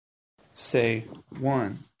Say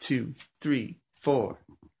 1, 2, 3, 4.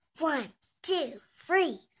 1, 2,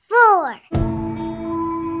 3, 4.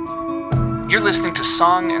 You're listening to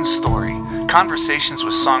Song and Story, conversations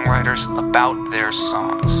with songwriters about their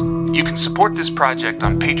songs. You can support this project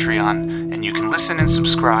on Patreon, and you can listen and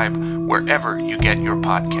subscribe wherever you get your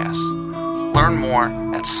podcasts. Learn more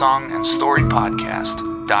at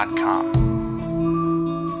songandstorypodcast.com.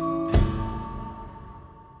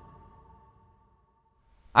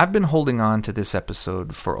 I've been holding on to this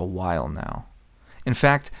episode for a while now. In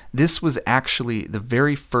fact, this was actually the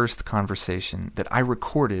very first conversation that I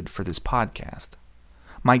recorded for this podcast.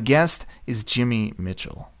 My guest is Jimmy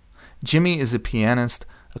Mitchell. Jimmy is a pianist,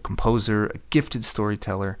 a composer, a gifted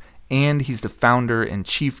storyteller, and he's the founder and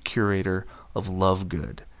chief curator of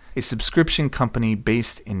Lovegood, a subscription company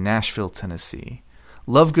based in Nashville, Tennessee.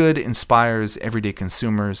 Lovegood inspires everyday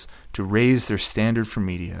consumers to raise their standard for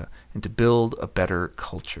media and to build a better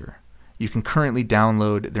culture. You can currently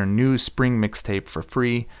download their new spring mixtape for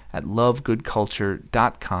free at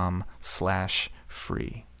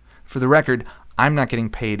lovegoodculture.com/free. For the record, I'm not getting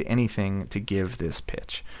paid anything to give this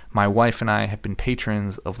pitch. My wife and I have been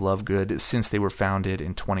patrons of Lovegood since they were founded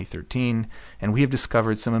in 2013, and we have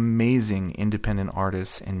discovered some amazing independent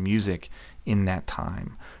artists and music in that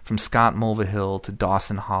time. From Scott Mulvihill to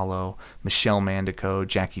Dawson Hollow, Michelle Mandico,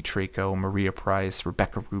 Jackie Traco, Maria Price,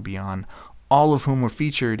 Rebecca Rubion, all of whom were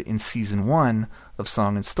featured in Season 1 of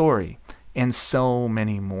Song and Story, and so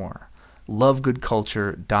many more.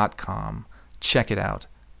 lovegoodculture.com. Check it out.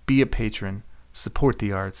 Be a patron. Support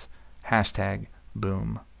the arts.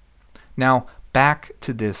 #boom. Now, back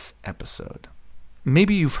to this episode.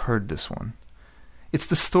 Maybe you've heard this one. It's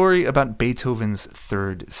the story about Beethoven's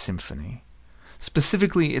Third Symphony.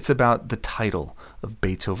 Specifically, it's about the title of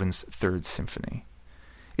Beethoven's Third Symphony.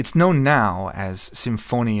 It's known now as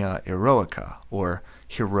Symphonia Eroica, or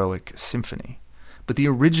Heroic Symphony, but the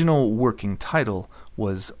original working title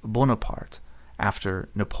was Bonaparte, after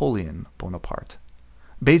Napoleon Bonaparte.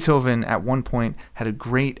 Beethoven at one point had a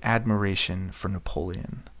great admiration for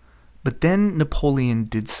Napoleon, but then Napoleon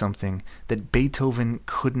did something that Beethoven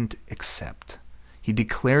couldn't accept. He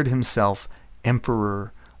declared himself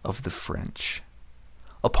Emperor of the French.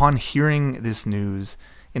 Upon hearing this news,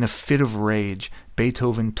 in a fit of rage,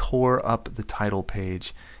 Beethoven tore up the title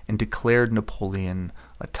page and declared Napoleon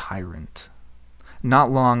a tyrant.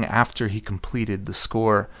 Not long after he completed the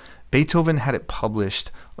score, Beethoven had it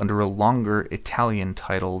published under a longer Italian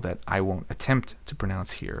title that I won't attempt to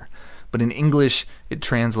pronounce here, but in English it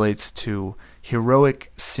translates to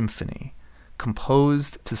Heroic Symphony,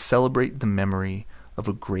 composed to celebrate the memory of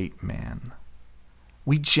a great man.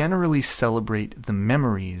 We generally celebrate the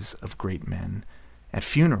memories of great men at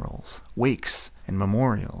funerals, wakes, and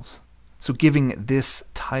memorials. So giving this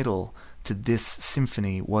title to this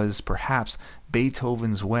symphony was perhaps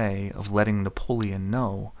Beethoven's way of letting Napoleon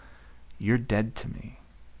know, "You're dead to me."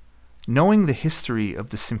 Knowing the history of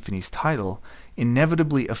the symphony's title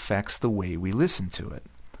inevitably affects the way we listen to it.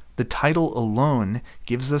 The title alone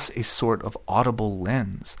gives us a sort of audible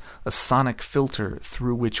lens, a sonic filter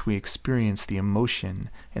through which we experience the emotion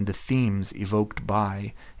and the themes evoked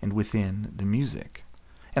by and within the music.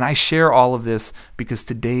 And I share all of this because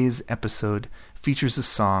today's episode features a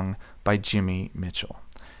song by Jimmy Mitchell.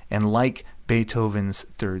 And like Beethoven's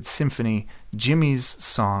Third Symphony, Jimmy's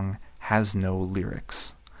song has no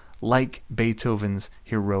lyrics. Like Beethoven's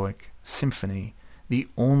Heroic Symphony, the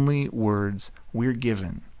only words we're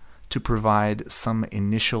given to provide some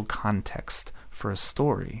initial context for a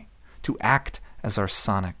story, to act as our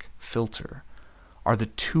sonic filter, are the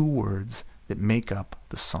two words that make up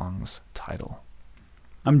the song's title.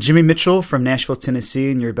 I'm Jimmy Mitchell from Nashville,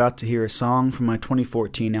 Tennessee, and you're about to hear a song from my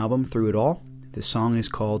 2014 album, Through It All. This song is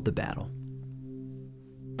called The Battle.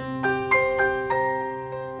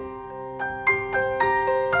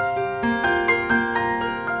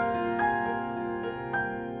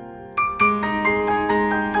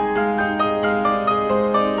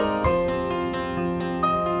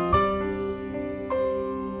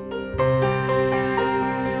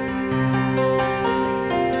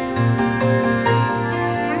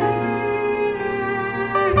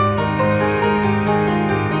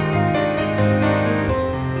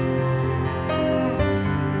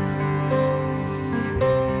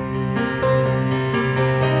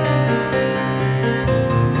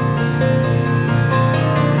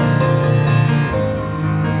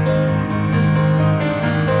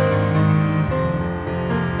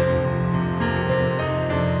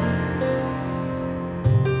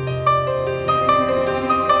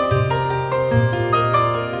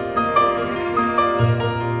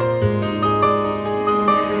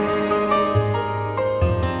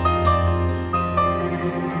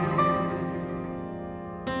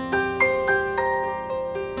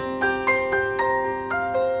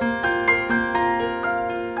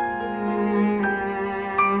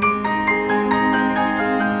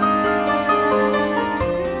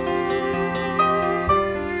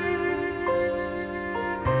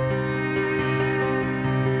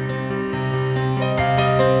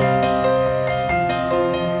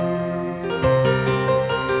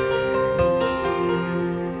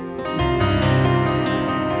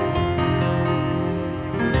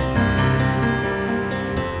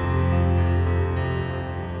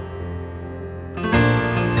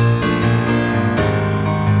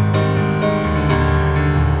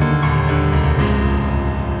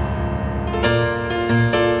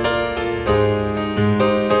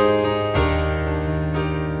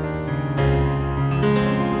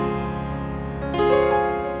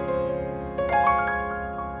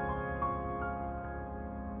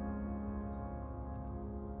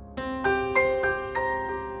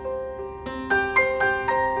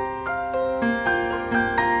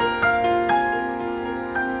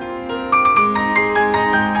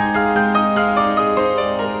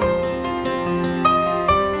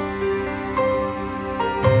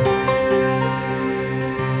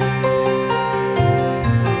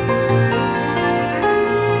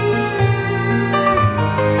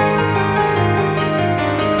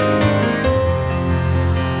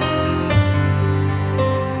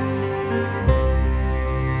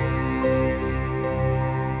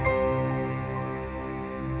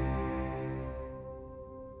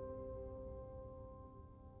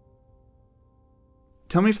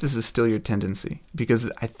 tell me if this is still your tendency,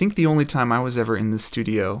 because I think the only time I was ever in the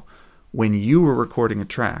studio when you were recording a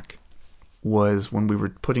track was when we were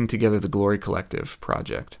putting together the Glory Collective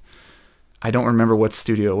project. I don't remember what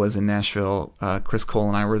studio it was in Nashville. Chris Cole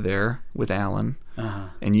and I were there with Alan,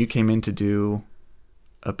 and you came in to do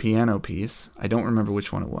a piano piece. I don't remember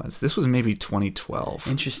which one it was. This was maybe 2012.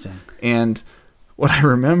 Interesting. And what I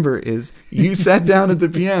remember is you sat down at the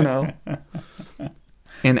piano,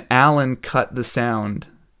 and Alan cut the sound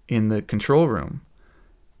in the control room,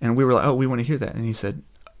 and we were like, "Oh, we want to hear that." And he said,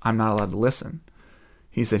 "I'm not allowed to listen."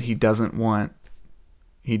 He said he doesn't want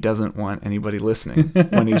anybody listening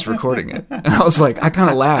when he's recording it. And I was like, I kind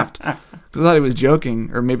of laughed because I thought he was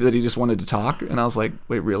joking, or maybe that he just wanted to talk. And I was like,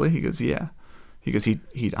 wait, really? He goes, yeah. He goes,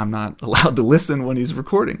 I'm not allowed to listen when he's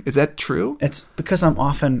recording. Is that true? It's because I'm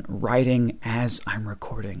often writing as I'm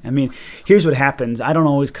recording. I mean, here's what happens. I don't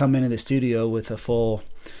always come into the studio with a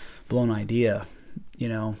full-blown idea. You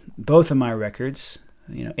know, both of my records,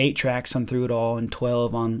 8 tracks on Through It All and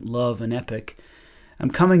 12 on Love and Epic, I'm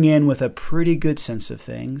coming in with a pretty good sense of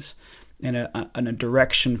things and a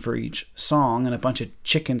direction for each song and a bunch of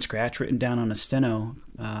chicken scratch written down on a steno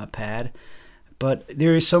pad. But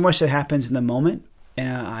there is so much that happens in the moment,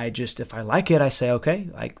 and if I like it, I say, okay,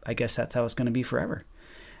 I guess that's how it's going to be forever.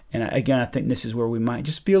 And again, I think this is where we might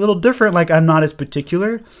just be a little different. Like, I'm not as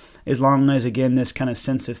particular, as long as, again, this kind of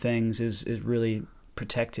sense of things is really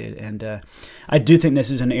protected. And I do think this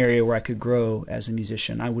is an area where I could grow as a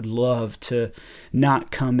musician. I would love to not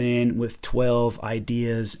come in with 12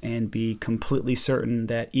 ideas and be completely certain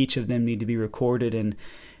that each of them need to be recorded. And,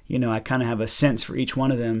 I kind of have a sense for each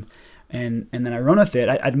one of them. And then I run with it.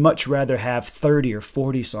 I'd much rather have 30 or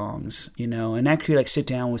 40 songs, and actually sit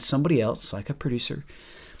down with somebody else, like a producer,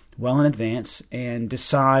 well in advance, and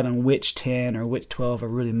decide on which 10 or which 12 are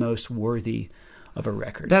really most worthy of a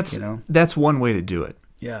record. That's one way to do it.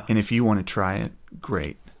 Yeah. And if you want to try it,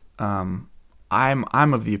 great. I'm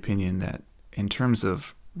of the opinion that in terms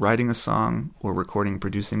of writing a song or recording and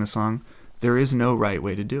producing a song, there is no right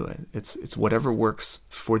way to do it. It's whatever works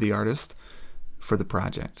for the artist, for the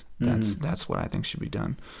project. That's what I think should be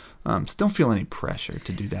done. So don't feel any pressure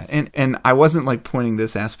to do that. And I wasn't like pointing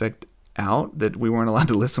this aspect out, that we weren't allowed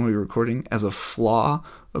to listen when we were recording, as a flaw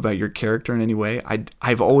about your character in any way.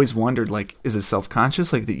 I've always wondered, like, is it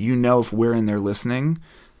self-conscious? Like, that if we're in there listening,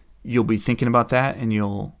 you'll be thinking about that and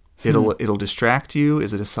it'll distract you?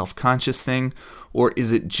 Is it a self-conscious thing? Or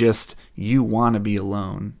is it just you want to be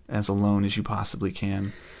alone as you possibly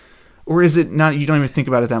can? Or is it not, you don't even think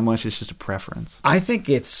about it that much, it's just a preference? I think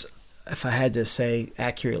it's, if I had to say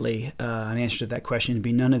accurately, an answer to that question would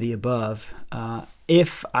be none of the above.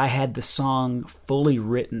 If I had the song fully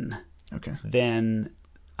written, then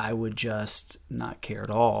I would just not care at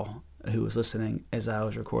all who was listening as I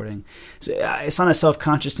was recording. So it's not a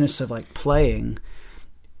self-consciousness of like playing,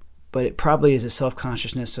 but it probably is a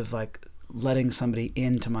self-consciousness of like letting somebody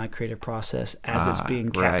into my creative process as it's being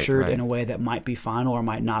captured in a way that might be final or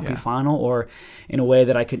might not be final, or in a way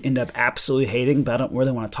that I could end up absolutely hating, but I don't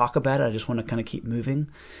really want to talk about it. I just want to kind of keep moving.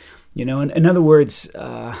 In other words,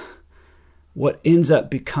 what ends up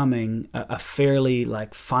becoming a fairly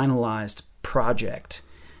like finalized project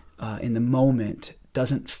in the moment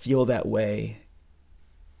doesn't feel that way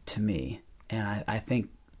to me. And I think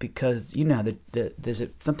because, there's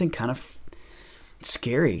something kind of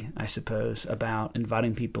scary, I suppose, about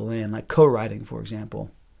inviting people in, like co-writing, for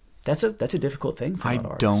example. That's a difficult thing for a lot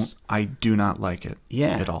of artists. I do not like it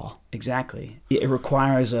at all. Exactly. It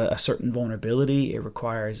requires a certain vulnerability. It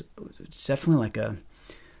requires, it's definitely like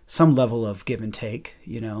some level of give and take,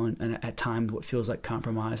 and at times what feels like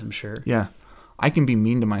compromise, I'm sure. Yeah. I can be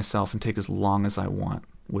mean to myself and take as long as I want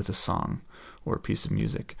with a song or a piece of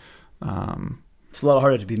music. It's a lot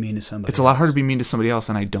harder to be mean to somebody else. It's a lot harder to be mean to somebody else,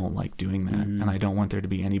 and I don't like doing that. And I don't want there to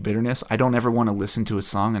be any bitterness. I don't ever want to listen to a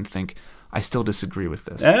song and think, I still disagree with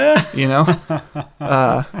this.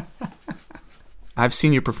 I've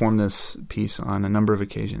seen you perform this piece on a number of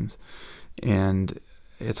occasions, and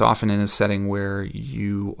it's often in a setting where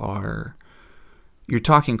you're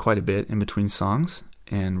talking quite a bit in between songs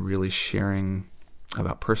and really sharing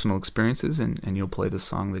about personal experiences, and you'll play the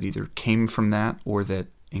song that either came from that or that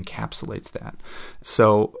encapsulates that.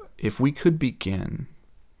 So if we could begin,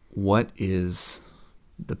 what is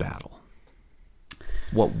the battle?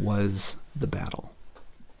 What was the battle?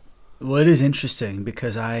 Well, it is interesting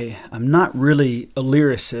because I'm not really a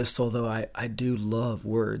lyricist, although I do love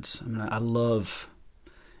words. I mean, I love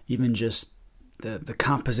even just the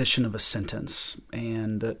composition of a sentence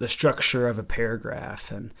and the structure of a paragraph.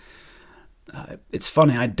 And it's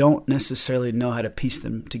funny, I don't necessarily know how to piece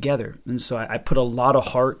them together. And so I put a lot of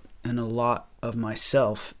heart and a lot of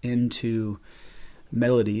myself into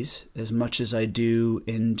melodies as much as I do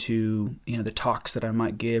into, the talks that I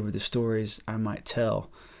might give or the stories I might tell.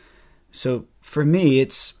 So for me,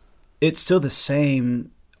 it's still the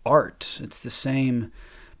same art. It's the same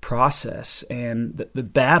process. And the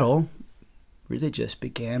battle really just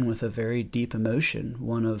began with a very deep emotion,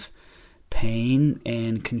 one of pain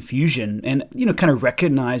and confusion, and kind of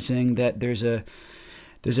recognizing that there's a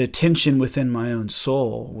tension within my own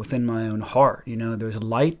soul, within my own heart. There's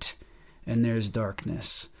light and there's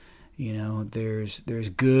darkness. There's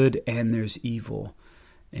good and there's evil,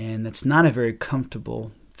 and that's not a very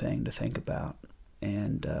comfortable thing to think about.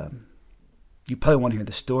 And you probably want to hear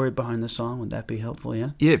the story behind the song. Would that be helpful?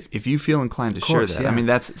 Yeah. Yeah, if you feel inclined to share that. Yeah. I mean,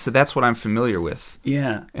 that's what I'm familiar with.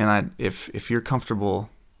 Yeah. And if you're comfortable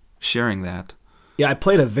sharing that. Yeah, I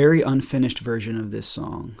played a very unfinished version of this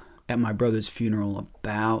song at my brother's funeral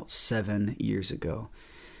about 7 years ago.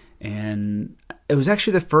 And it was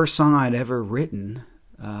actually the first song I'd ever written.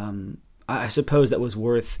 I suppose that was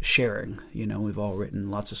worth sharing. We've all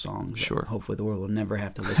written lots of songs. Sure. Hopefully the world will never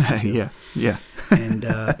have to listen to. Yeah.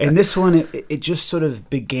 And this one, it just sort of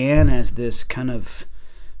began as this kind of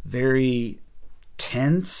very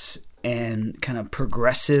tense and kind of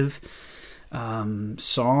progressive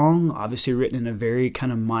song, obviously written in a very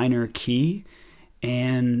kind of minor key.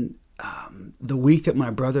 And the week that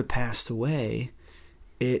my brother passed away,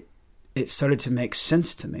 it started to make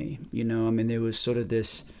sense to me. There was sort of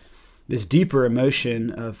this deeper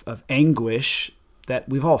emotion of anguish that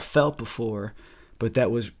we've all felt before, but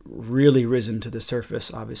that was really risen to the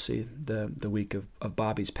surface, obviously, the week of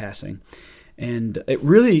Bobby's passing. And it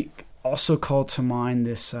really also called to mind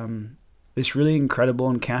this really incredible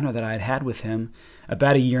encounter that I had had with him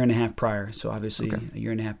about a year and a half prior. So obviously a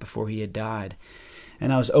year and a half before he had died.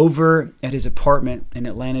 And I was over at his apartment in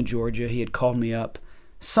Atlanta, Georgia. He had called me up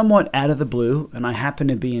somewhat out of the blue, and I happened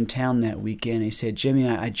to be in town that weekend. He said, "Jimmy,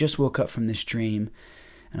 I just woke up from this dream,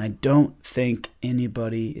 and I don't think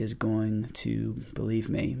anybody is going to believe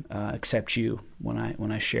me except you when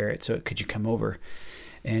I share it. So could you come over?"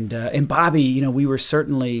 And Bobby, we were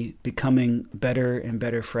certainly becoming better and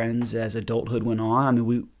better friends as adulthood went on. I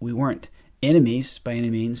mean, we weren't enemies by any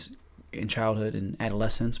means in childhood and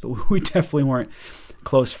adolescence, but we definitely weren't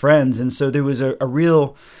close friends. And so there was a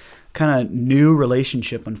real kind of new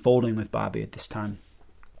relationship unfolding with Bobby at this time.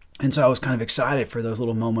 And so I was kind of excited for those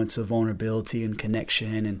little moments of vulnerability and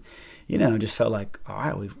connection, and just felt like, all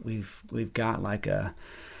right, we've got like a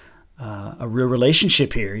real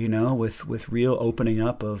relationship here, with real opening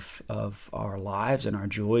up of our lives and our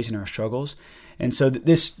joys and our struggles. And so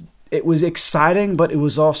it was exciting, but it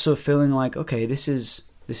was also feeling like, okay, this is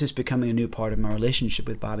becoming a new part of my relationship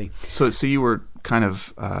with Bobby. So you were kind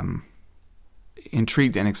of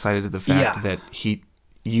intrigued and excited at the fact that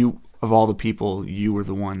you of all the people, you were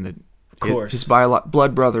the one that, of course, his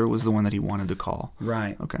blood brother was the one that he wanted to call.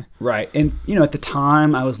 Right. Okay. Right. And, at the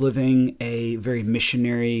time I was living a very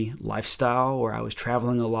missionary lifestyle where I was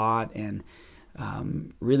traveling a lot and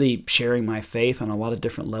really sharing my faith on a lot of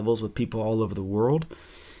different levels with people all over the world.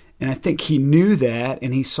 And I think he knew that,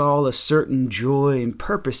 and he saw a certain joy and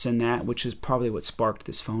purpose in that, which is probably what sparked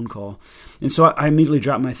this phone call. And so I immediately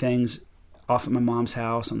dropped my things off at my mom's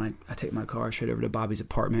house, and I take my car straight over to Bobby's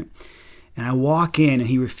apartment. And I walk in, and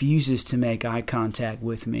he refuses to make eye contact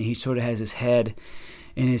with me. He sort of has his head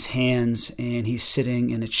in his hands, and he's sitting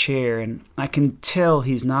in a chair. And I can tell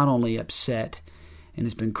he's not only upset and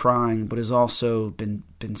has been crying, but has also been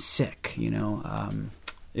sick,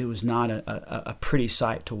 It was not a pretty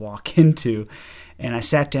sight to walk into. And I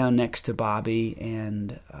sat down next to Bobby,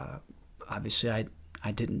 and obviously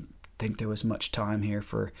I didn't think there was much time here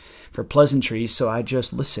for pleasantries, so I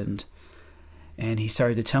just listened. And he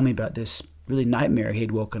started to tell me about this really nightmare he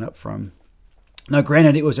had woken up from. Now,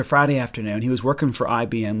 granted, it was a Friday afternoon. He was working for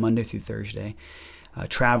IBM Monday through Thursday,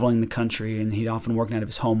 traveling the country, and he'd often work out of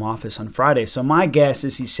his home office on Friday. So my guess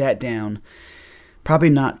is he sat down, probably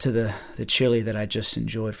not to the chili that I just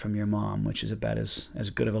enjoyed from your mom, which is about as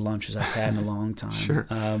good of a lunch as I've had in a long time. Sure.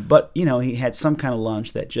 But, he had some kind of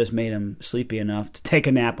lunch that just made him sleepy enough to take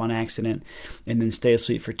a nap on accident and then stay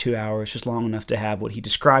asleep for 2 hours, just long enough to have what he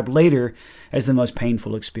described later as the most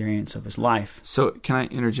painful experience of his life. So can I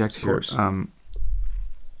interject here? Of course.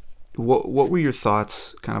 What were your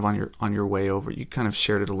thoughts kind of on your way over? You kind of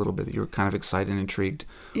shared it a little bit that you were kind of excited and intrigued.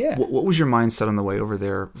 Yeah. What was your mindset on the way over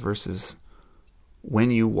there versus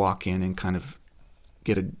when you walk in and kind of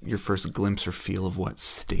get your first glimpse or feel of what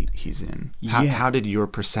state he's in? How did your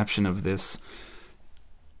perception of this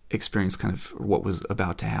experience, kind of what was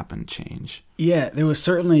about to happen, change? Yeah, there was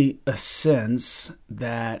certainly a sense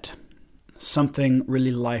that something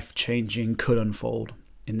really life-changing could unfold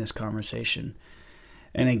in this conversation.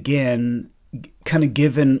 And again, kind of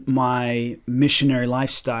given my missionary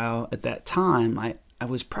lifestyle at that time, I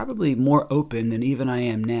was probably more open than even I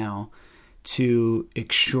am now to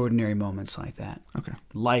extraordinary moments like that. Okay.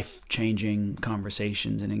 Life-changing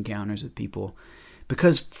conversations and encounters with people.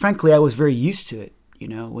 Because frankly, I was very used to it. You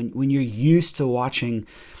know, when you're used to watching,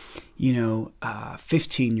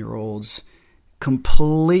 15-year-olds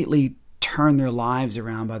completely turn their lives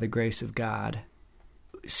around by the grace of God,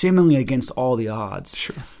 seemingly against all the odds.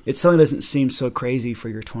 Sure. It suddenly doesn't seem so crazy for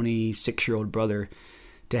your 26-year-old brother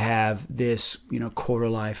to have this,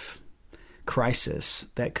 quarter-life crisis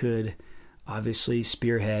that could obviously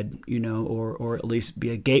spearhead, or at least be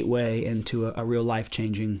a gateway into a real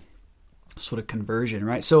life-changing sort of conversion,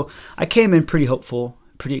 right? So I came in pretty hopeful,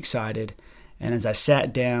 pretty excited, and as I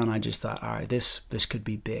sat down, I just thought, all right, this could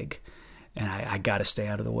be big, and I got to stay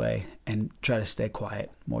out of the way and try to stay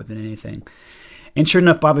quiet more than anything. And sure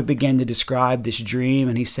enough, Bobby began to describe this dream,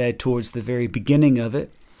 and he said towards the very beginning of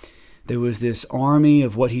it, there was this army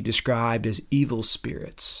of what he described as evil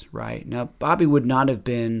spirits, right? Now, Bobby would not have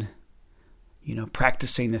been,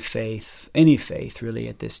 practicing the faith, any faith really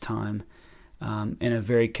at this time, in a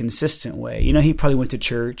very consistent way. He probably went to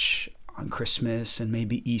church on Christmas and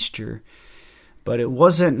maybe Easter, but it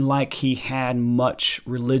wasn't like he had much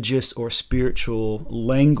religious or spiritual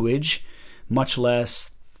language, much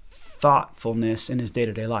less thoughtfulness in his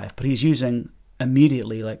day-to-day life. But he's using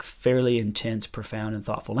immediately like fairly intense, profound, and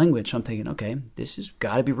thoughtful language. So I'm thinking, okay, this has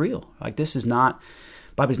got to be real. Like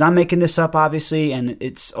Bobby's not making this up, obviously, and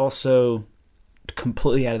it's also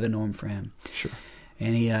completely out of the norm for him. Sure.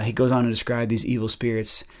 And he goes on to describe these evil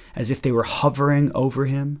spirits as if they were hovering over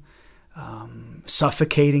him,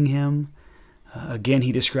 suffocating him. Again,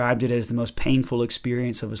 he described it as the most painful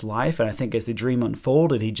experience of his life. And I think as the dream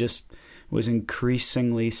unfolded, he just was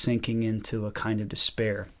increasingly sinking into a kind of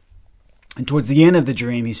despair. And towards the end of the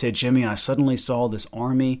dream, he said, Jimmy, I suddenly saw this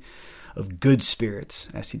army of good spirits,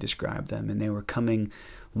 as he described them. And they were coming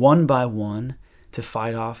one by one to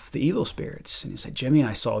fight off the evil spirits. And he said, Jimmy,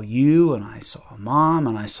 I saw you, and I saw Mom,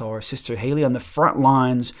 and I saw our sister Haley on the front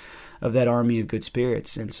lines of that army of good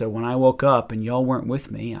spirits. And so when I woke up and y'all weren't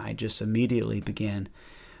with me, I just immediately began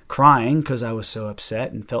crying because I was so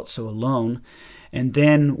upset and felt so alone. And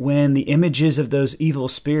then when the images of those evil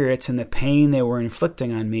spirits and the pain they were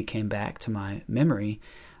inflicting on me came back to my memory,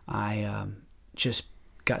 I just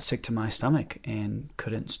got sick to my stomach and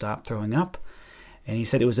couldn't stop throwing up. And he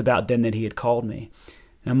said it was about then that he had called me.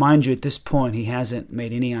 Now, mind you, at this point, he hasn't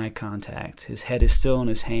made any eye contact. His head is still in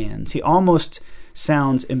his hands. He almost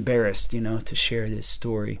sounds embarrassed, to share this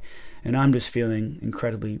story. And I'm just feeling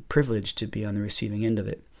incredibly privileged to be on the receiving end of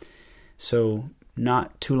it. So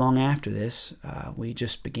not too long after this, we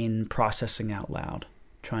just began processing out loud,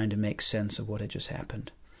 trying to make sense of what had just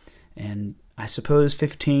happened. And I suppose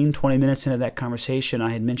 15, 20 minutes into that conversation,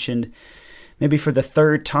 I had mentioned maybe for the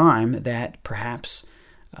third time that perhaps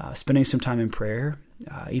spending some time in prayer,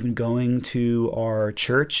 even going to our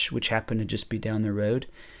church, which happened to just be down the road,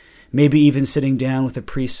 maybe even sitting down with a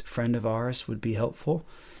priest friend of ours would be helpful,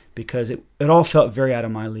 because it all felt very out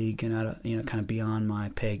of my league and out of, kind of beyond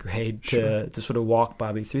my pay grade to sort of walk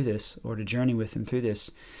Bobby through this or to journey with him through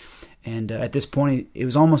this. And at this point, it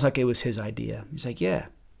was almost like it was his idea. He's like, yeah.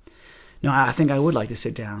 No, I think I would like to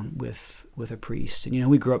sit down with a priest. And,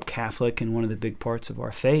 we grew up Catholic, and one of the big parts of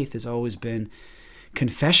our faith has always been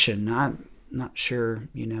confession. I'm not sure,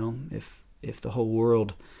 if the whole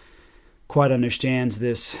world quite understands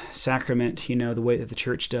this sacrament, the way that the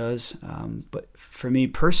church does. But for me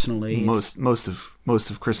personally, most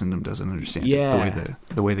of Christendom doesn't understand it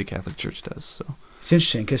the way the Catholic Church does. So it's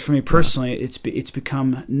interesting because for me personally, it's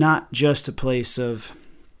become not just a place of,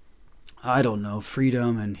 I don't know,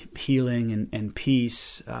 freedom and healing and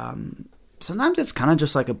peace. Sometimes it's kind of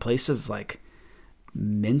just like a place of like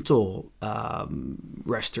mental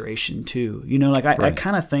restoration too. I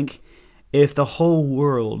kind of think if the whole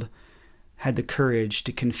world had the courage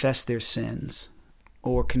to confess their sins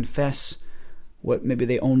or confess what maybe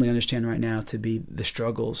they only understand right now to be the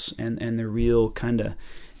struggles and the real kind of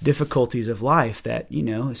difficulties of life that,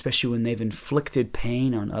 especially when they've inflicted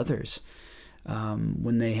pain on others,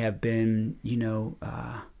 when they have been,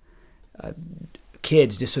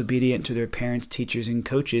 kids disobedient to their parents, teachers, and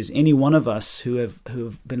coaches, any one of us who have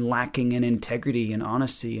been lacking in integrity and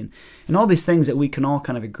honesty and all these things that we can all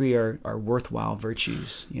kind of agree are worthwhile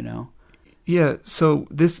virtues, Yeah, so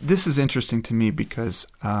this is interesting to me because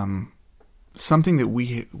something that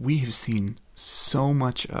we have seen so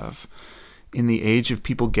much of in the age of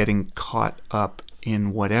people getting caught up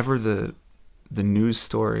in whatever the news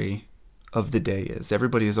story of the day is.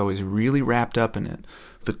 Everybody is always really wrapped up in it.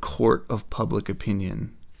 The court of public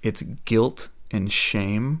opinion. It's guilt and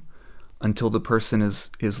shame until the person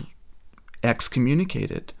is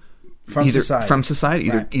excommunicated From society.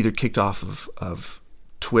 Either Right. either kicked off of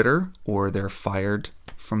Twitter, or they're fired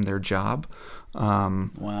from their job.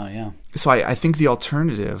 Wow, yeah. So I think the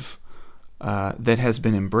alternative that has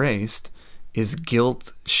been embraced is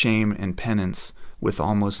guilt, shame, and penance, with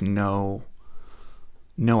almost no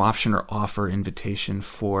option or offer invitation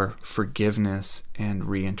for forgiveness and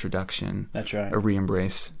reintroduction. That's right. A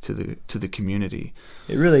re-embrace to the community.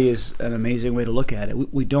 It really is an amazing way to look at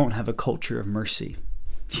it. We don't have a culture of mercy,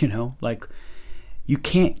 like you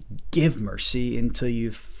can't give mercy until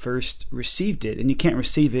you've first received it, and you can't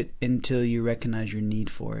receive it until you recognize your need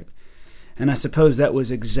for it. And I suppose that was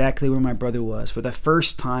exactly where my brother was. For the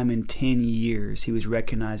first time in 10 years, he was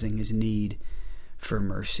recognizing his need for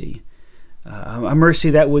mercy. A mercy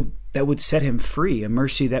that would set him free, a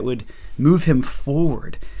mercy that would move him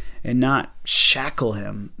forward and not shackle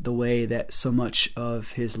him the way that so much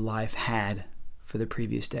of his life had for the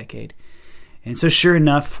previous decade. And so sure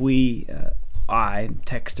enough, I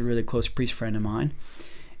text a really close priest friend of mine,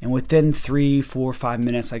 and within 3, 4, 5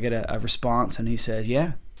 minutes, I get a response, and he says,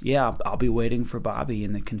 yeah, I'll be waiting for Bobby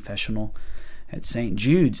in the confessional at St.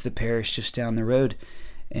 Jude's, the parish just down the road.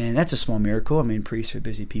 And that's a small miracle. I mean, priests are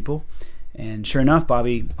busy people. And sure enough,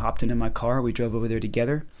 Bobby hopped into my car. We drove over there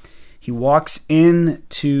together. He walks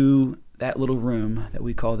into that little room that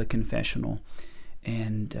we call the confessional.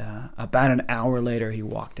 And about an hour later, he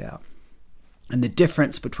walked out. And the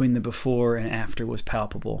difference between the before and after was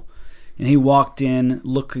palpable. And he walked in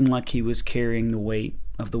looking like he was carrying the weight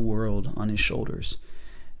of the world on his shoulders.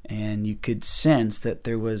 And you could sense that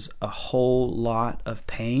there was a whole lot of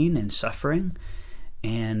pain and suffering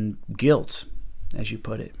and guilt, as you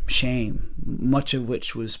put it, shame, much of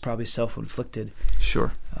which was probably self-inflicted.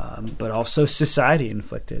 Sure. But also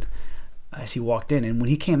society-inflicted as he walked in. And when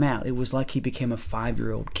he came out, it was like he became a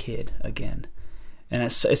 5-year-old kid again. And it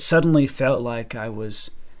suddenly felt like I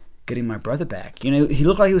was getting my brother back. He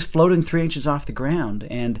looked like he was floating 3 inches off the ground.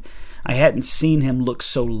 And I hadn't seen him look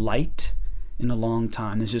so light in a long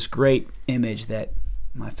time. There's this great image that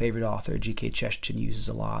my favorite author, G.K. Chesterton, uses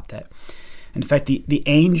a lot, that in fact the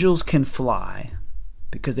angels can fly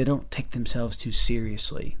because they don't take themselves too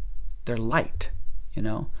seriously. They're light,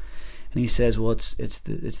 And he says, well, it's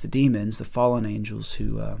the demons, the fallen angels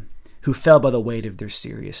who fell by the weight of their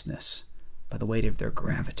seriousness, by the weight of their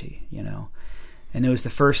gravity, And it was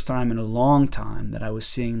the first time in a long time that I was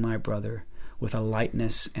seeing my brother with a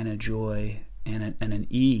lightness and a joy and an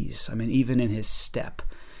ease. I mean, even in his step,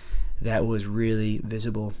 that was really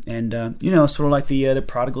visible. And sort of like the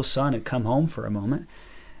prodigal son had come home for a moment,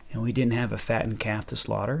 and we didn't have a fattened calf to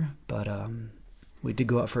slaughter, but we did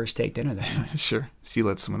go out for a steak dinner that night. Sure. So you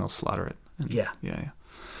let someone else slaughter it. Yeah.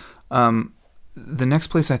 The next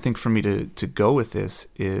place I think for me to go with this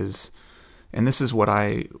is, and this is what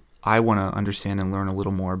I want to understand and learn a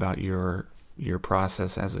little more about your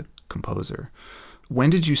process as a composer.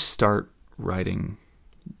 When did you start writing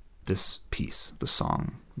this piece, the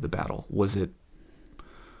song, The Battle? Was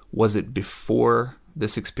it before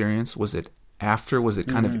this experience? Was it after? Was it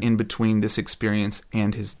kind of in between this experience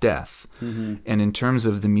and his death? Mm-hmm. And in terms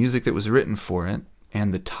of the music that was written for it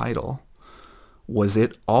and the title, was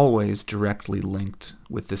it always directly linked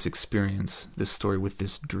with this experience, this story, with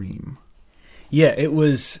this dream? Yeah, it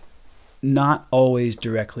was not always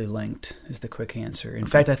directly linked, is the quick answer. In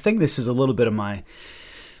fact, I think this is a little bit of my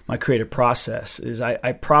creative process. Is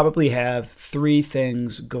I probably have 3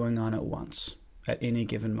 things going on at once at any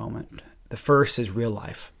given moment. The first is real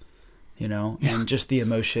life, and just the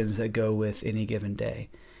emotions that go with any given day.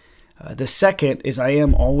 The second is I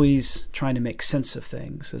am always trying to make sense of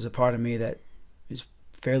things. There's a part of me that is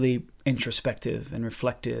fairly introspective and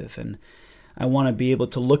reflective, and I want to be able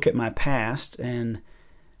to look at my past and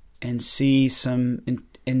see some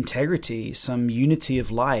integrity, some unity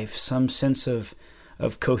of life, some sense of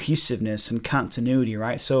cohesiveness and continuity,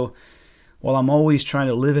 right? So while I'm always trying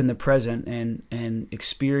to live in the present and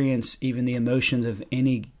experience even the emotions of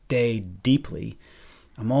any day deeply,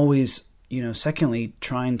 I'm always, secondly,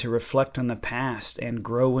 trying to reflect on the past and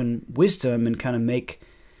grow in wisdom and kind of make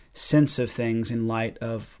sense of things in light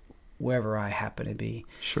of wherever I happen to be.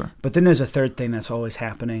 Sure. But then there's a third thing that's always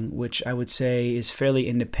happening, which I would say is fairly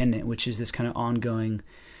independent, which is this kind of ongoing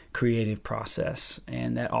creative process.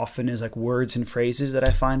 And that often is like words and phrases that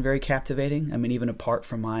I find very captivating. I mean, even apart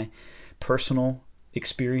from my personal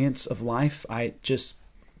experience of life, I just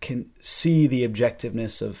can see the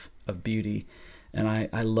objectiveness of beauty, and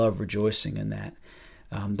I love rejoicing in that.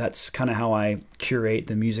 That's kind of how I curate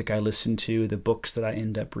the music I listen to, the books that I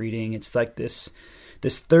end up reading. It's like this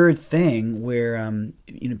third thing where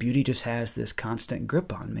beauty just has this constant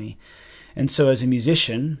grip on me. And so as a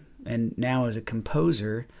musician and now as a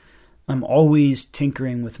composer, I'm always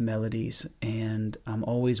tinkering with melodies, and I'm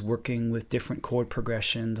always working with different chord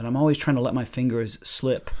progressions, and I'm always trying to let my fingers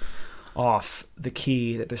slip off the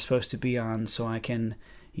key that they're supposed to be on, so I can,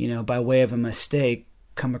 by way of a mistake,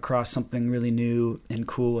 come across something really new and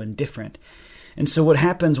cool and different. And so what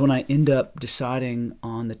happens when I end up deciding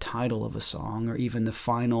on the title of a song, or even the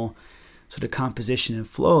final sort of composition and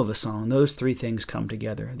flow of a song, those three things come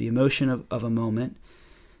together: the emotion of a moment,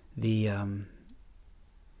 the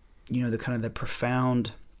the kind of the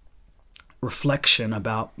profound reflection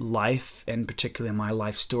about life, and particularly my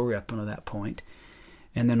life story up until that point,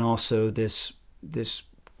 and then also this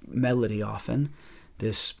melody, often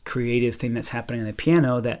this creative thing that's happening on the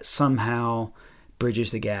piano that somehow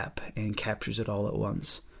bridges the gap and captures it all at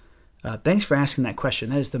once. Thanks for asking that question.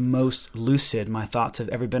 That is the most lucid my thoughts have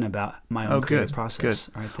ever been about my own creative process.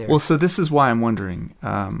 Good. Right there. Well, so this is why I'm wondering,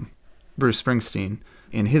 Bruce Springsteen,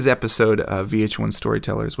 in his episode of VH1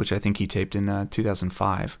 Storytellers, which I think he taped in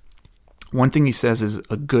 2005, one thing he says is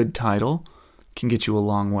a good title can get you a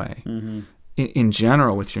long way. Mm-hmm. In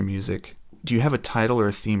general, with your music, do you have a title or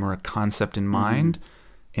a theme or a concept in mind,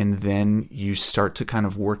 and then you start to kind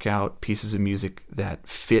of work out pieces of music that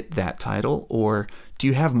fit that title? Or do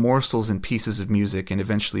you have morsels and pieces of music, and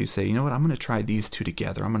eventually you say, you know what, I'm going to try these two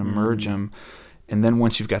together, I'm going to merge them, and then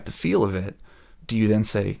once you've got the feel of it, do you then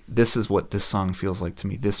say, this is what this song feels like to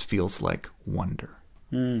me, this feels like Wonder,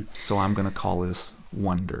 so I'm going to call this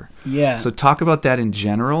Wonder? Yeah. So talk about that in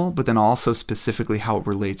general, but then also specifically how it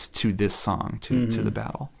relates to this song, to the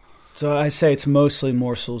battle. So I say it's mostly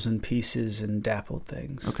morsels and pieces and dappled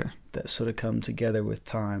things that sort of come together with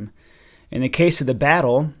time. In the case of the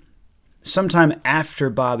battle, sometime after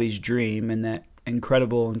Bobby's dream and that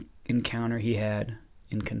incredible encounter he had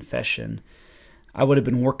in confession, I would have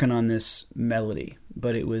been working on this melody,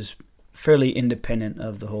 but it was fairly independent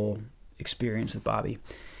of the whole experience with Bobby.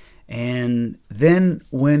 And then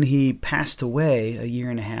when he passed away a year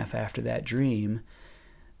and a half after that dream,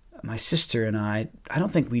 my sister and I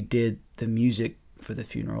don't think we did the music for the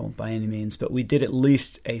funeral by any means, but we did at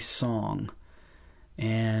least a song.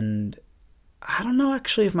 And I don't know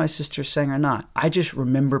actually if my sister sang or not. I just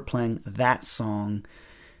remember playing that song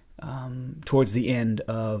towards the end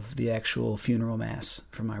of the actual funeral mass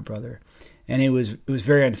for my brother. And it was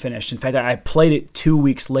very unfinished. In fact, I played it 2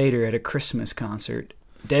 weeks later at a Christmas concert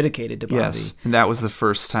dedicated to Bobby. Yes, and that was the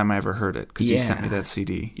first time I ever heard it, because you sent me that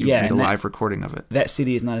CD. You made a live recording of it. That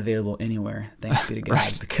CD is not available anywhere, thanks be to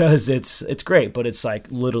God, because it's great, but it's like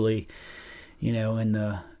literally, in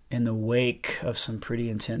the wake of some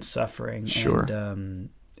pretty intense suffering. Sure.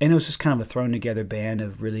 And it was just kind of a thrown together band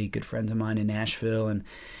of really good friends of mine in Nashville. And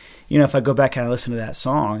if I go back and I listen to that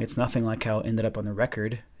song, it's nothing like how it ended up on the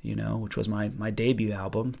record, which was my debut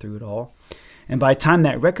album through it all. And by the time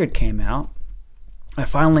that record came out, I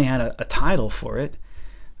finally had a title for it.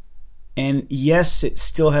 And yes, it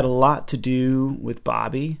still had a lot to do with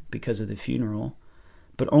Bobby because of the funeral,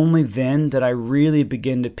 but only then did I really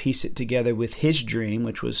begin to piece it together with his dream,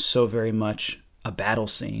 which was so very much a battle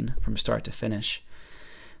scene from start to finish.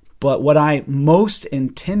 But what I most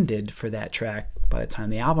intended for that track by the time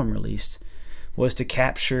the album released was to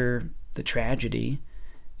capture the tragedy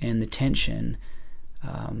and the tension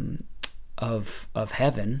of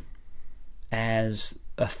heaven as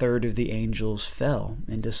a third of the angels fell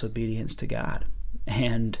in disobedience to God,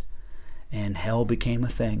 and hell became a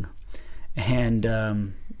thing, and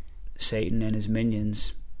Satan and his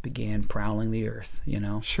minions began prowling the earth.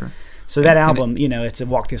 Sure. So that album, it's a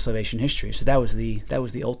walk through salvation history. So that was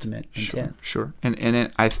the ultimate intent. Sure.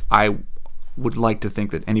 And I would like to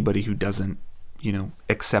think that anybody who doesn't,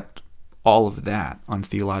 accept all of that on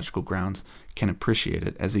theological grounds can appreciate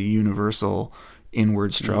it as a universal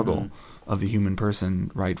inward struggle of the human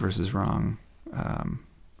person, right versus wrong.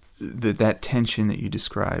 That tension that you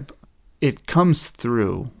describe, it comes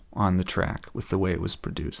through on the track with the way it was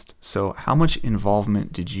produced. So how much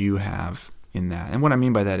involvement did you have in that? And what I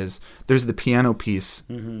mean by that is there's the piano piece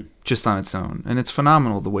just on its own, and it's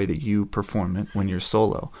phenomenal the way that you perform it when you're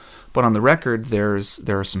solo. But on the record, there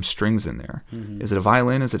are some strings in there. Is it a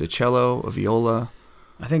violin? Is it a cello? A viola?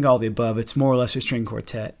 I think all the above. It's more or less a string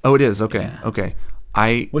quartet. Oh, it is? Okay. Yeah. Okay.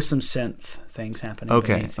 With some synth things happening.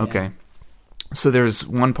 Okay. Beneath, Okay. So there's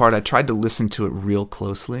one part, I tried to listen to it real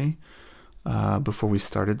closely before we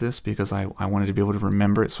started this, because I wanted to be able to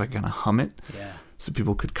remember it so I could kind of hum it. Yeah. So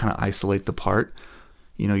people could kind of isolate the part.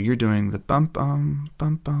 you're doing the bum bum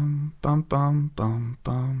bum bum bum bum bum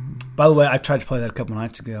bum. By the way, I tried to play that a couple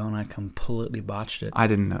nights ago, and I completely botched it. I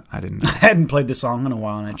didn't know. I hadn't played the song in a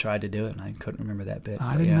while, and I tried to do it, and I couldn't remember that bit.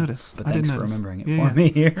 I didn't notice. But thanks for notice. remembering it for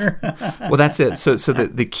me here. Well, that's it. So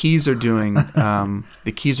the keys are doing bum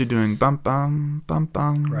bum bum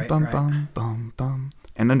bum Right, bum right. bum bum bum,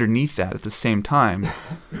 and underneath that, at the same time,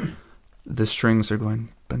 the strings are going.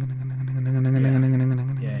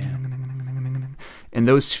 And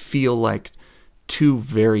those feel like two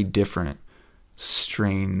very different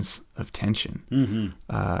strains of tension,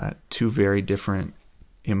 two very different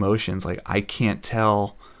emotions. Like I can't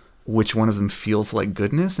tell which one of them feels like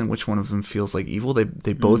goodness and which one of them feels like evil.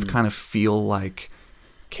 They both kind of feel like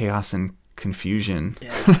chaos and confusion,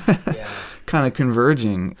 kind of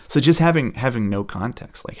converging. So just having no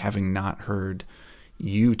context, like having not heard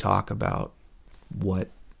you talk about what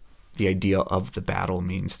the idea of the battle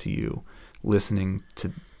means to you, listening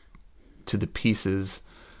to the pieces,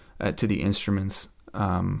 to the instruments,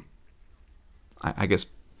 I guess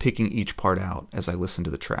picking each part out as I listen to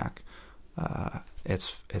the track,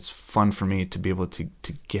 it's fun for me to be able to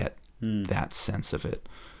get that sense of it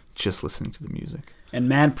just listening to the music. And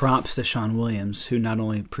mad props to Sean Williams, who not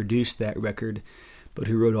only produced that record, but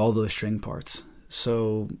who wrote all those string parts.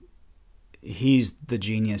 So he's the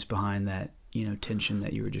genius behind that, tension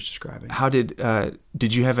that you were just describing. How did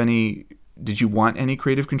you want any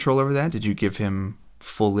creative control over that? Did you give him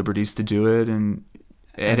full liberties to do it? And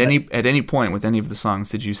at any point with any of the songs,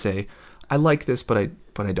 did you say, I like this, but I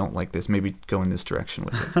don't like this. Maybe go in this direction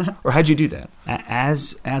with it. Or how'd you do that?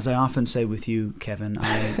 As I often say with you, Kevin,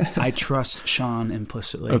 I trust Sean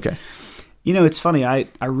implicitly. Okay. It's funny. I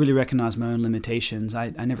really recognize my own limitations. I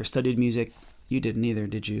never studied music. You didn't either,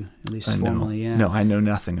 did you? At least formally, yeah. No, I know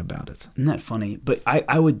nothing about it. Isn't that funny? But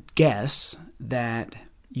I would guess that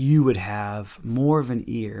you would have more of an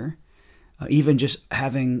ear, even just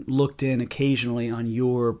having looked in occasionally on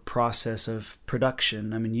your process of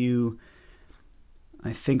production. I mean, you,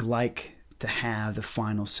 I think, like to have the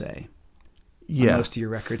final say. Yeah. On most of your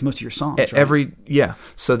records, most of your songs, right?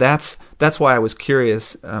 So that's why I was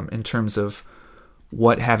curious in terms of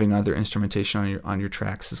what having other instrumentation on your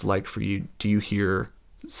tracks is like for you. Do you hear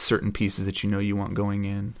certain pieces that you want going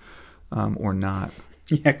in, or not?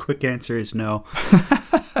 Yeah, quick answer is no.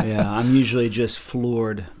 Yeah, I'm usually just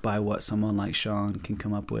floored by what someone like Sean can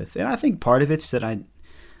come up with. And I think part of it's that I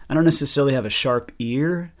don't necessarily have a sharp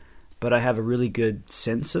ear, but I have a really good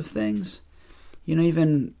sense of things.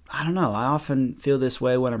 Even, I don't know, I often feel this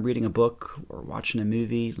way when I'm reading a book or watching a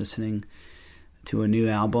movie, listening to a new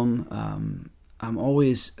album. I'm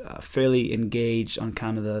always fairly engaged on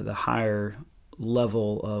kind of the higher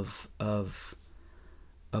level of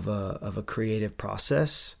a creative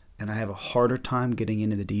process, and I have a harder time getting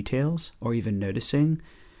into the details or even noticing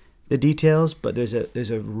the details. But there's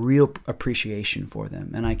a real appreciation for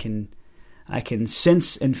them, and I can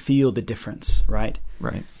sense and feel the difference, right?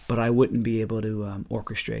 Right. But I wouldn't be able to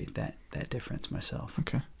orchestrate that difference myself.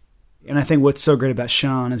 Okay. And I think what's so great about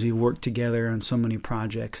Sean is we worked together on so many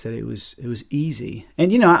projects that it was easy.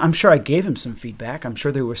 And I'm sure I gave him some feedback. I'm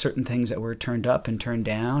sure there were certain things that were turned up and turned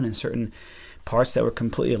down, and certain parts that were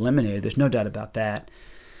completely eliminated. There's no doubt about that.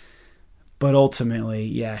 But ultimately,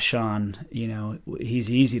 yeah, Sean, he's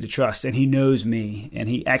easy to trust, and he knows me, and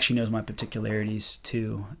he actually knows my particularities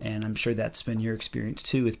too. And I'm sure that's been your experience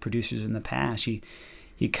too with producers in the past. You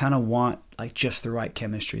kind of want like just the right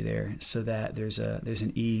chemistry there, so that there's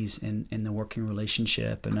an ease in the working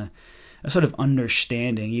relationship, and a sort of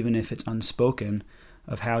understanding, even if it's unspoken,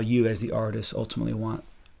 of how you as the artist ultimately want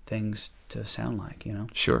things to sound like.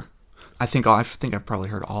 Sure. I think I've probably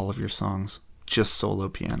heard all of your songs just solo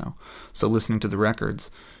piano. So listening to the records,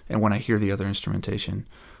 and when I hear the other instrumentation,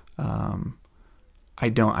 I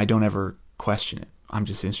don't ever question it. I'm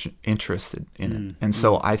just interested in it. And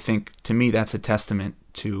so I think, to me, that's a testament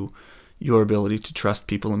to your ability to trust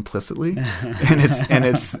people implicitly, and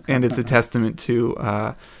it's a testament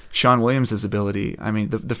to Sean Williams' ability. I mean,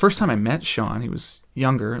 the first time I met Sean, he was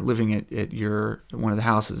younger, living at one of the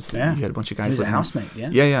houses. Yeah. You had a bunch of guys. He was a living housemate. Yeah.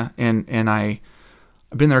 Yeah. And I've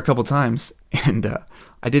been there a couple times, and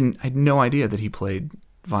I had no idea that he played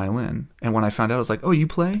violin. And when I found out, I was like, "Oh, you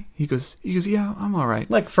play?" He goes, "Yeah, I'm all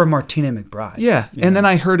right." Like for Martina McBride. Yeah. And then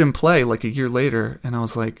I heard him play like a year later, and I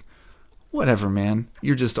was like, "Whatever, man.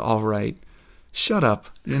 You're just all right. Shut up."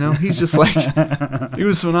 He's just like, he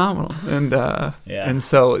was phenomenal. And and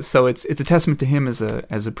so it's a testament to him as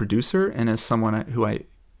a producer, and as someone who I,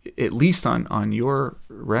 at least on your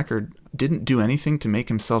record, didn't do anything to make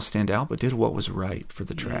himself stand out, but did what was right for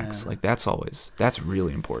the tracks. Yeah. Like that's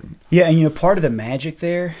really important. Yeah, and part of the magic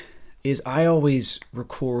there, is I always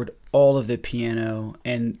record all of the piano,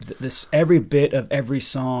 and this every bit of every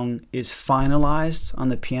song is finalized on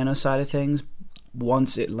the piano side of things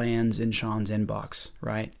once it lands in Sean's inbox,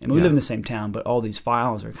 right? And we live in the same town, but all these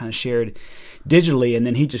files are kind of shared digitally, and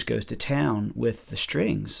then he just goes to town with the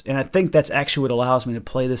strings. And I think that's actually what allows me to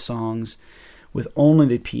play the songs with only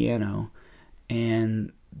the piano,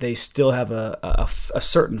 and they still have a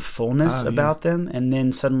certain fullness about them. And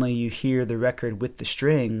then suddenly you hear the record with the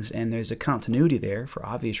strings, and there's a continuity there for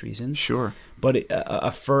obvious reasons. Sure. But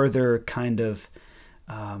a further kind of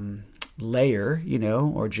layer,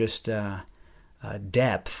 or just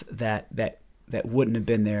depth that wouldn't have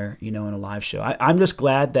been there, in a live show. I'm just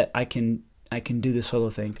glad that I can do the solo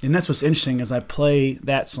thing. And that's what's interesting, is I play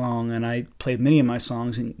that song, and I play many of my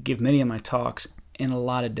songs and give many of my talks in a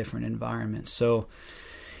lot of different environments. So,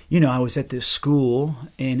 I was at this school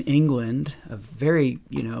in England, a very,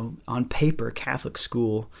 on paper Catholic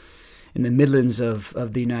school in the Midlands of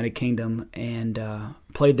the United Kingdom, and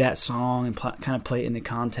played that song and kind of played it in the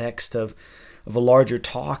context of a larger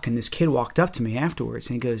talk. And this kid walked up to me afterwards,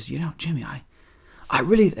 and he goes, Jimmy, I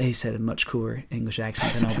really, he said, a much cooler English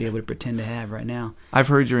accent than I'll be able to pretend to have right now. I've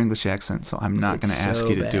heard your English accent, so I'm not going to ask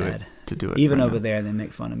you to do it. Even right over now. there, they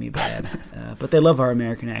make fun of me bad. But they love our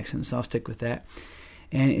American accents, so I'll stick with that.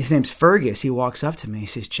 And his name's Fergus. He walks up to me. He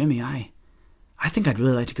says, Jimmy, I think I'd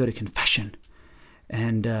really like to go to confession.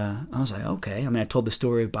 And I was like, okay. I told the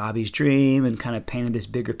story of Bobby's dream and kind of painted this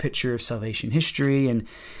bigger picture of salvation history. And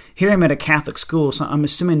here I'm at a Catholic school, so I'm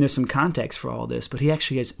assuming there's some context for all this, but he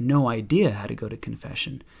actually has no idea how to go to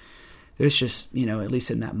confession. There's just, at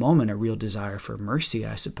least in that moment, a real desire for mercy,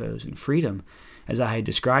 I suppose, and freedom, as I had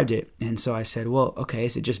described it. And so I said, well, okay,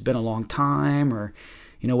 has it just been a long time, or,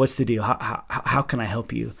 what's the deal? How can I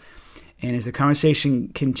help you? And as the conversation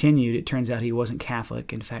continued, it turns out he wasn't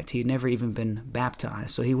Catholic. In fact, he had never even been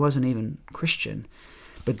baptized, so he wasn't even Christian.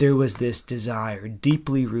 But there was this desire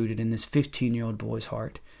deeply rooted in this 15-year-old boy's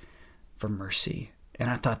heart for mercy.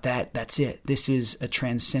 And I thought that's it. This is a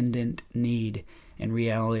transcendent need and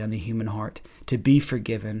reality on the human heart, to be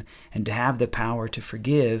forgiven and to have the power to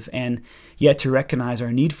forgive, and yet to recognize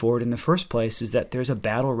our need for it in the first place, is that there's a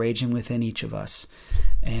battle raging within each of us.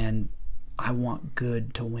 And I want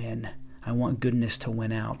good to win. I want goodness to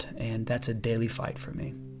win out, and that's a daily fight for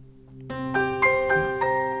me.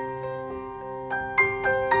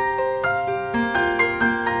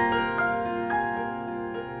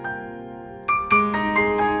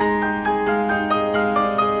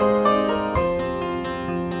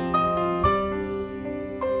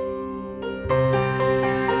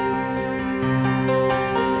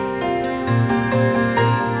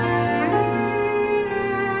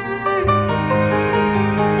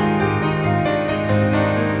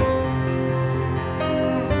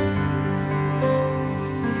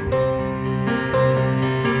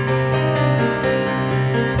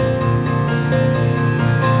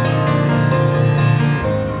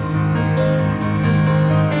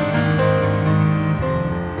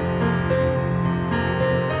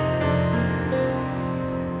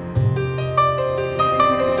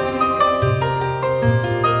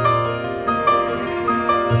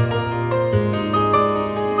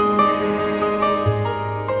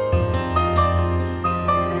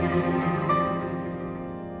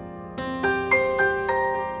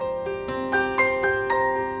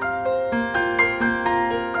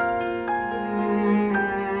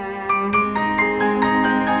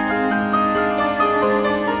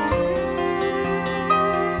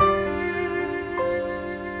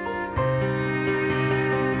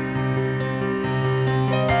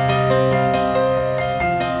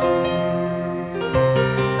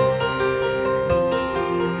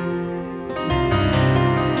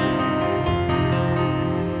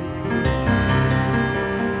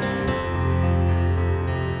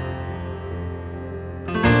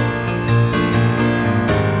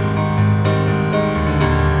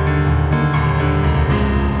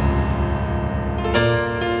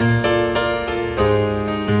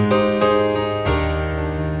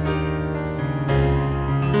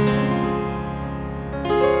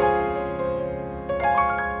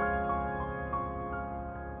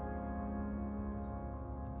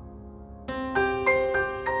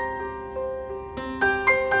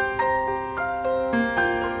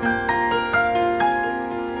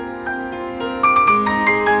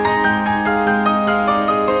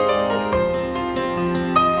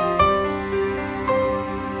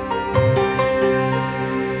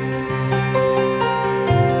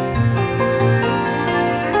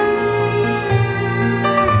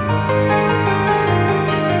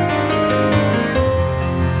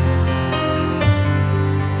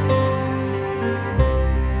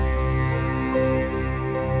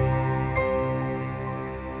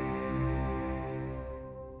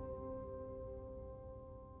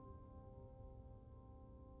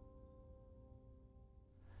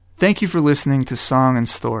 Thank you for listening to Song and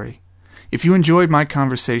Story. If you enjoyed my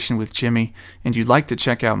conversation with Jimmy and you'd like to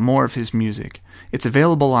check out more of his music, it's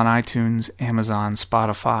available on iTunes, Amazon,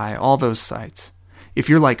 Spotify, all those sites. If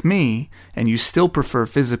you're like me and you still prefer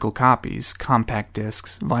physical copies, compact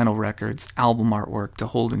discs, vinyl records, album artwork to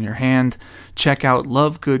hold in your hand, check out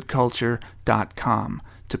lovegoodculture.com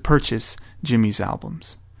to purchase Jimmy's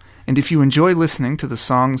albums. And if you enjoy listening to the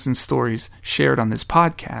songs and stories shared on this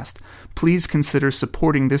podcast, please consider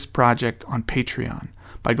supporting this project on Patreon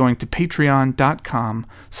by going to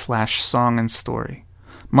patreon.com/songandstory.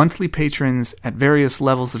 Monthly patrons at various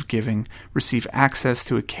levels of giving receive access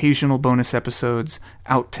to occasional bonus episodes,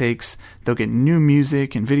 outtakes, they'll get new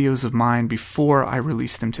music and videos of mine before I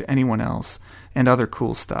release them to anyone else, and other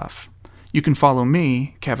cool stuff. You can follow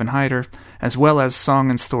me, Kevin Hyder, as well as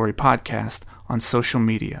Song and Story Podcast on social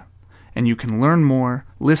media. And you can learn more,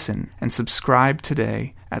 listen, and subscribe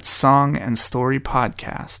today at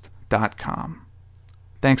songandstorypodcast.com.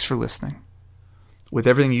 Thanks for listening. With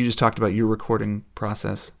everything you just talked about, your recording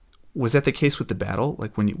process, was that the case with the battle?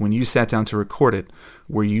 Like when you sat down to record it,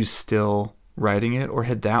 were you still writing it, or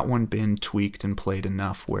had that one been tweaked and played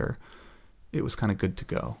enough where it was kind of good to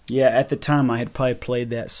go? Yeah, at the time I had probably played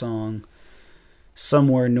that song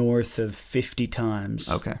somewhere north of 50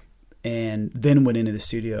 times. Okay. And then went into the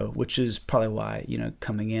studio, which is probably why,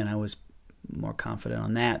 coming in, I was more confident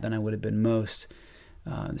on that than I would have been most.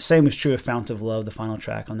 The same was true of Fount of Love, the final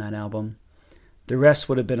track on that album. The rest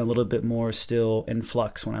would have been a little bit more still in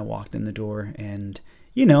flux when I walked in the door and,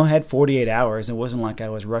 had 48 hours. It wasn't like I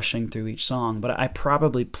was rushing through each song, but I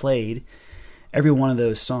probably played every one of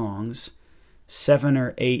those songs 7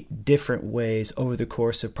 or 8 different ways over the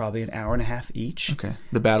course of probably an hour and a half each. Okay.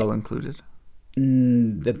 The battle included?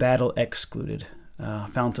 The battle excluded.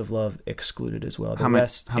 Fount of Love excluded as well. How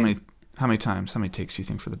many times? How many takes do you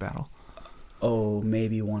think for the battle? Oh,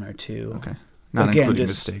 maybe 1 or 2. Okay. Not including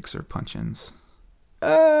mistakes or punch-ins.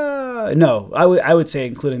 No, I would say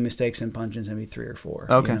including mistakes and punch-ins, maybe 3 or 4.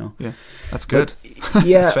 Okay, yeah, that's good. But,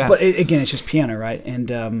 yeah, that's fast. But again, it's just piano, right?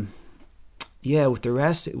 And with the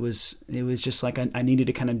rest, it was just like I needed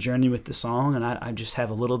to kind of journey with the song, and I just have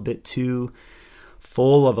a little bit too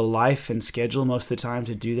full of a life and schedule most of the time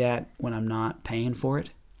to do that when I'm not paying for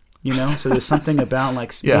it. So there's something about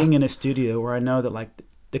like being in a studio where I know that like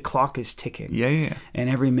the clock is ticking. Yeah. And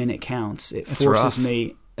every minute counts. It That's forces rough.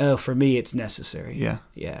 me. For me, it's necessary. Yeah.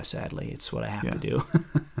 Yeah, sadly, it's what I have to do.